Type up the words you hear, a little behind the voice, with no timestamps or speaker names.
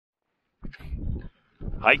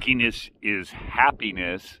Hikiness is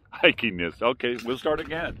happiness. Hikiness. Okay, we'll start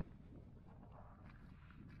again.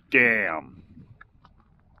 Damn.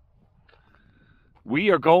 We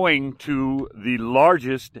are going to the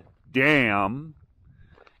largest dam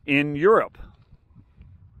in Europe.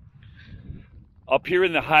 Up here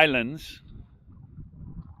in the highlands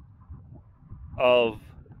of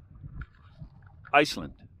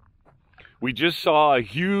Iceland. We just saw a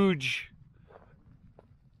huge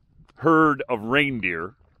herd of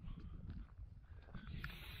reindeer.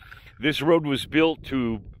 This road was built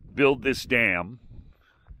to build this dam.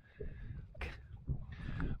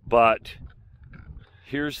 But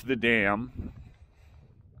here's the dam.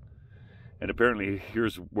 And apparently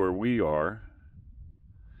here's where we are.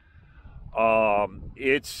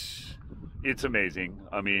 It's amazing.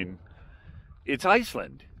 I mean, it's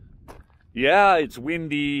Iceland. Yeah, it's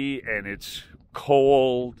windy and it's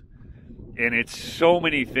cold and it's so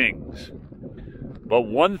many things. But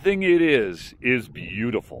one thing it is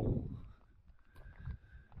beautiful.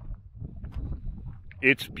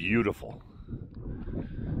 It's beautiful.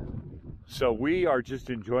 So we are just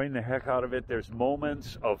enjoying the heck out of it. There's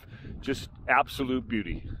moments of just absolute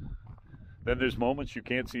beauty. Then there's moments you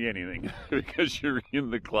can't see anything because you're in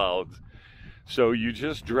the clouds. So you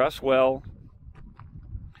just dress well,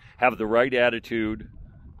 have the right attitude,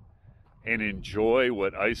 and enjoy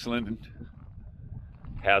what Iceland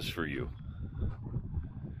has for you.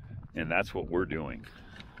 And that's what we're doing.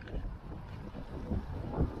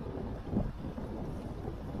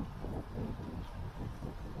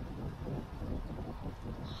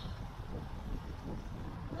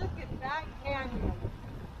 Look at that canyon.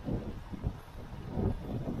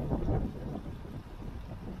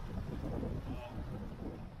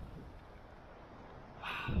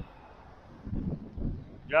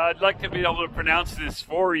 Yeah, I'd like to be able to pronounce this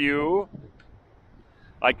for you.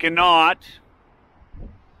 I cannot.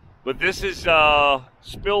 But this is a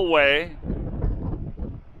spillway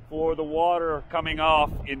for the water coming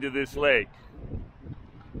off into this lake.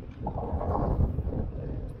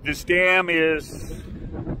 This dam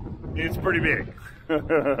it's pretty big.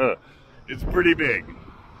 It's pretty big.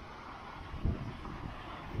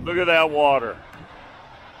 Look at that water.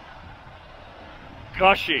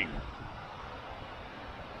 Gushing.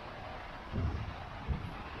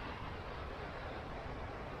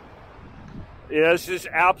 Yeah, this is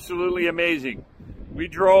absolutely amazing. We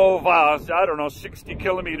drove, I don't know, 60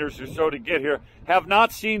 kilometers or so to get here. Have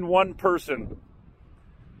not seen one person.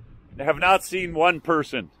 Have not seen one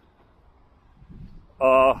person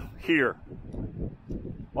here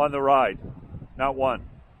on the ride. Not one.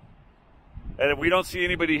 And we don't see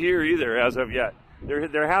anybody here either as of yet.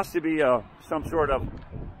 There has to be some sort of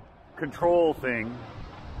control thing.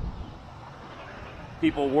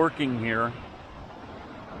 People working here.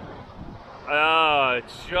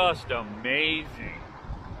 It's just amazing.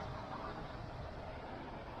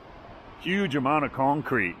 Huge amount of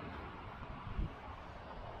concrete.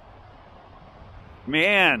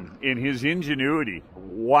 Man, in his ingenuity.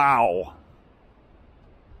 Wow.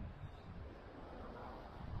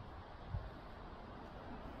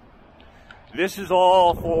 This is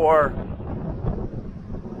all for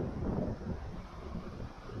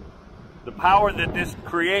the power that this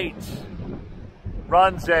creates.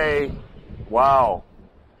 Runs an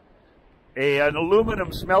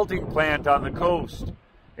aluminum smelting plant on the coast,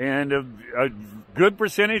 and a good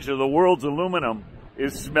percentage of the world's aluminum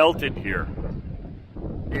is smelted here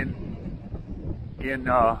in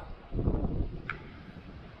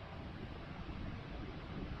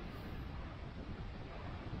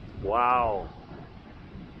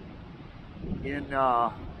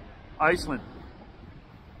Iceland.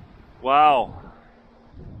 Wow.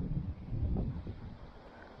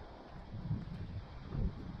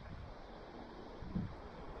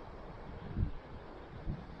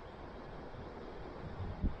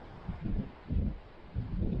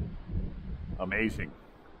 Amazing.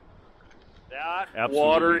 That absolutely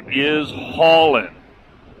water amazing. Is hauling.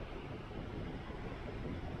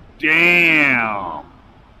 Damn.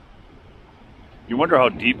 You wonder how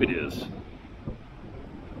deep it is.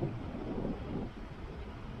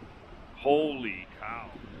 Holy cow.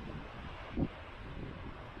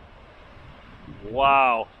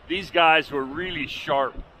 Wow. These guys were really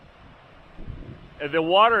sharp. And the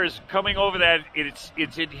water is coming over that. It's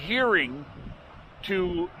adhering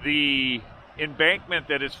to the embankment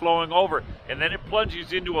that it's flowing over, and then it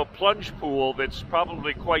plunges into a plunge pool that's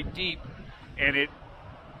probably quite deep, and it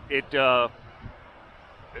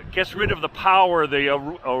gets rid of the power, the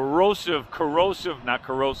erosive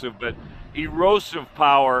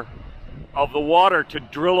power of the water to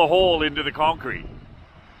drill a hole into the concrete.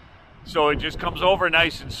 So it just comes over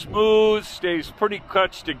nice and smooth, stays pretty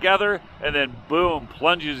clutched together, and then boom,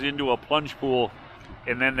 plunges into a plunge pool,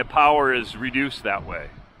 and then the power is reduced that way.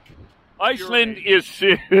 Iceland is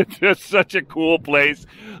just such a cool place.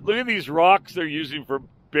 Look at these rocks they're using for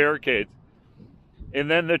barricades.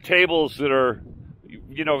 And then the tables that are,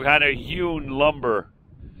 you know, kind of hewn lumber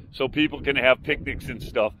so people can have picnics and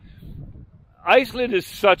stuff. Iceland is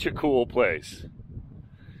such a cool place.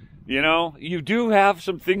 You know, you do have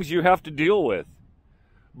some things you have to deal with,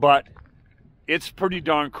 but it's pretty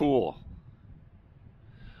darn cool.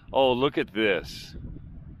 Oh, look at this.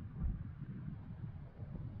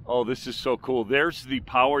 Oh, this is so cool. There's the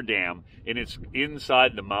power dam, and it's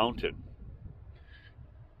inside the mountain.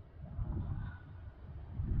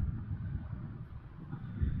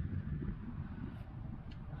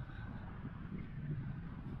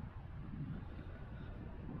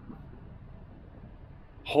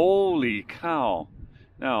 Holy cow.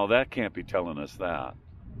 Now, that can't be telling us that.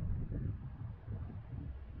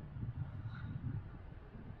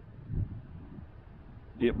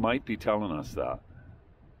 It might be telling us that.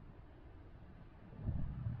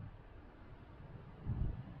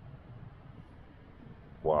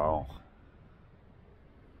 Wow.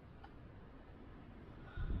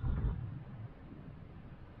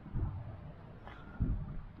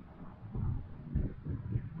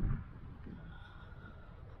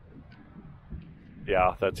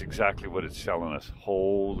 Yeah, that's exactly what it's telling us.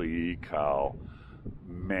 Holy cow.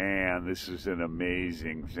 Man, this is an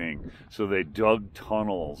amazing thing. So they dug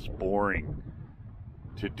tunnels, boring,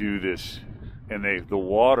 to do this. And the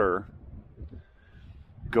water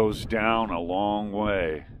goes down a long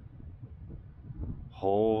way.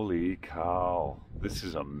 Holy cow. This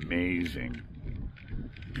is amazing.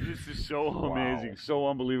 This is so amazing, so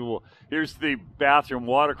unbelievable. Here's the bathroom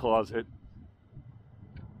water closet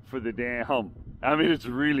for the dam. I mean, it's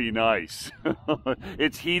really nice.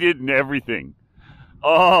 It's heated and everything.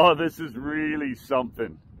 Oh, this is really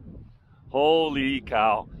something. Holy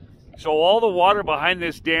cow. So all the water behind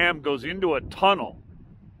this dam goes into a tunnel.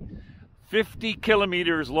 50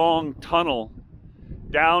 kilometers long tunnel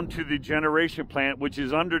down to the generation plant, which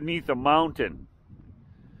is underneath a mountain.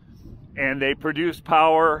 And they produce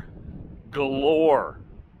power galore.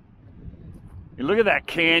 And look at that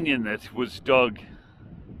canyon that was dug.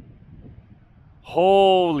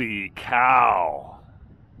 Holy cow.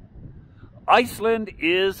 Iceland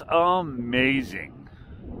is amazing.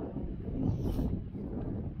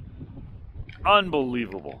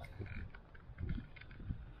 Unbelievable.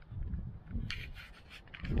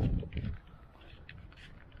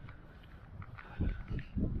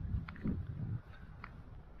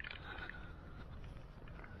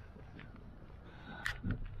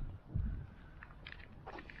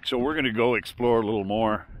 So we're going to go explore a little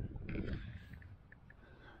more.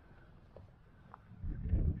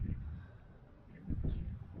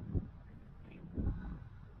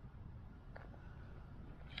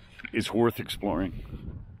 It's worth exploring.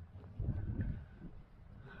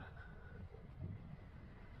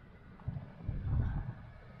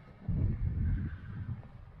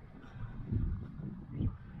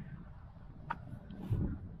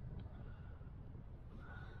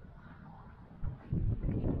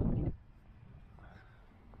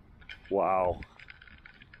 Wow.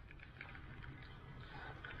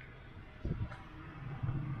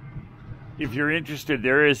 If you're interested,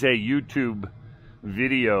 there is a YouTube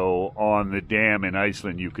video on the dam in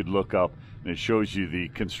Iceland you could look up, and it shows you the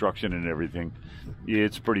construction and everything.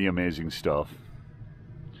 It's pretty amazing stuff.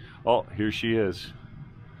 Oh, here she is.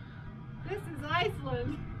 This is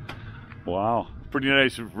Iceland. Wow. Pretty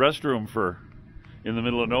nice restroom for in the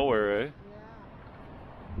middle of nowhere, eh?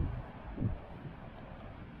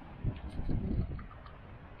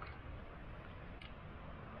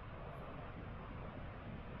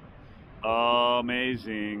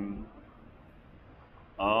 Amazing.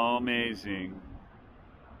 Amazing.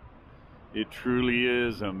 It truly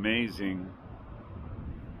is amazing.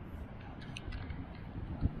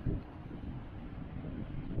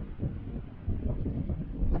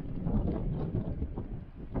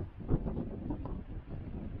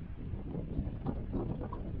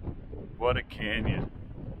 What a canyon.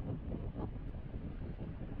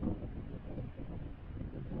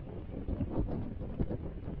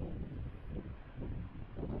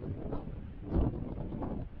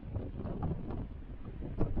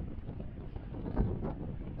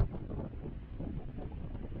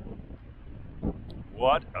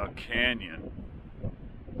 What a canyon.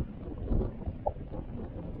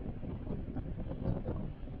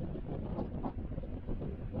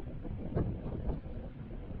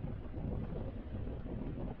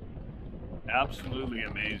 Absolutely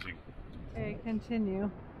amazing. Okay, continue.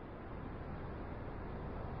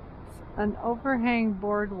 It's an overhang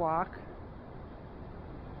boardwalk.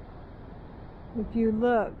 If you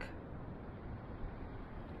look,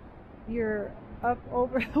 you're up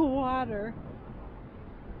over the water,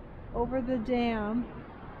 over the dam.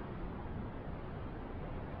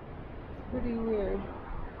 It's pretty weird.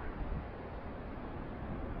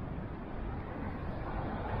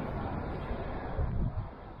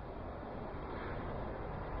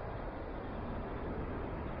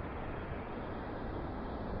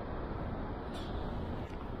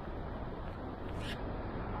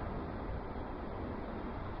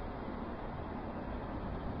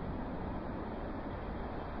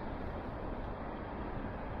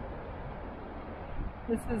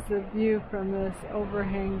 This is the view from this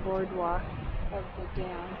overhang boardwalk of the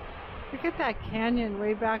dam. Look at that canyon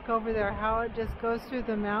way back over there, how it just goes through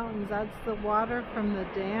the mountains. That's the water from the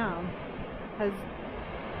dam has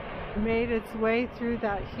made its way through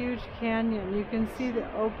that huge canyon. You can see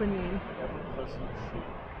the opening.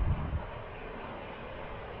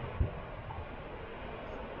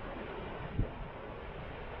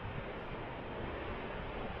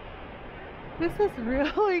 This is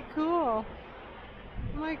really cool.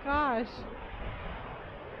 Oh my gosh.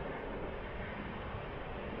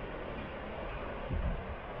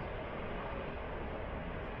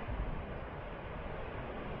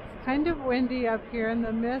 It's kind of windy up here and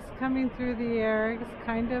the mist coming through the air is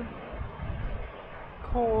kind of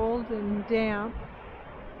cold and damp,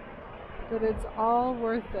 but it's all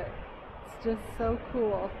worth it. It's just so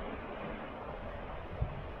cool.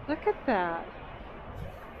 Look at that.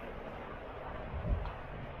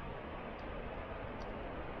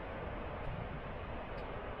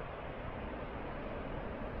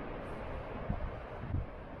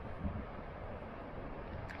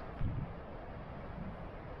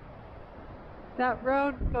 That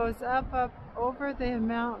road goes up over the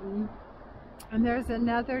mountain, and there's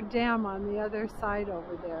another dam on the other side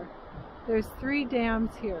over there. There's 3 dams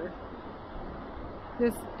here.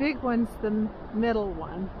 This big one's the middle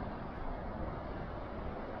one.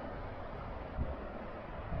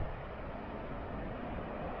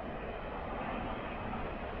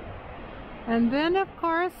 And then, of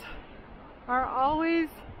course, are always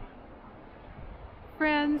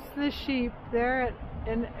friends, the sheep. They're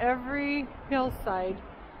in every hillside.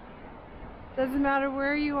 Doesn't matter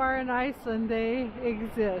where you are in Iceland, they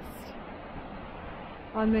exist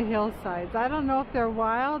on the hillsides. I don't know if they're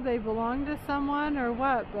wild, they belong to someone or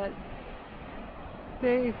what, but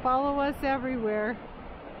they follow us everywhere.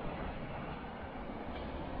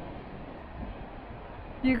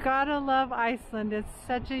 You gotta love Iceland. It's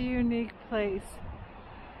such a unique place.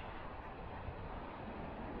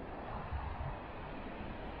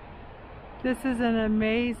 This is an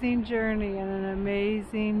amazing journey and an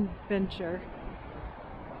amazing venture.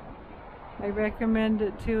 I recommend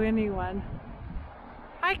it to anyone.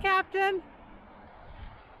 Hi, Captain!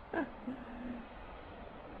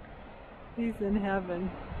 He's in heaven.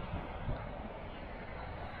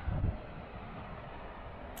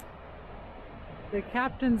 The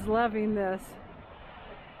captain's loving this.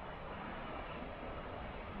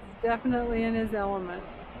 He's definitely in his element.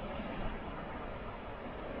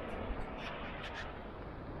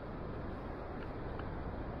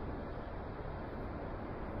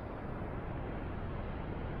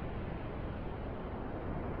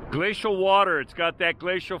 Glacial water, it's got that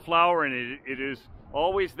glacial flower in it. It is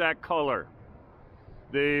always that color.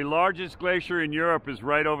 The largest glacier in Europe is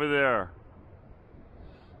right over there.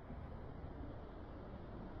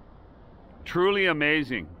 Truly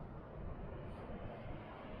amazing.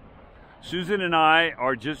 Susan and I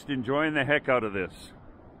are just enjoying the heck out of this.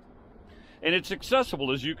 And it's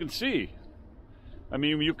accessible, as you can see. I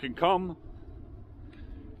mean, you can come,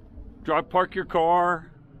 park your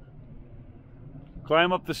car,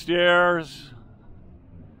 climb up the stairs,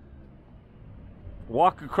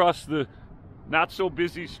 walk across the not so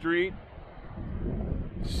busy street,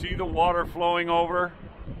 see the water flowing over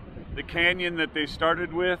the canyon that they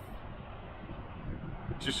started with.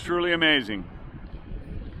 Just truly amazing.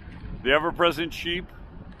 The ever-present sheep,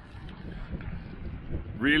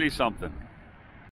 really something.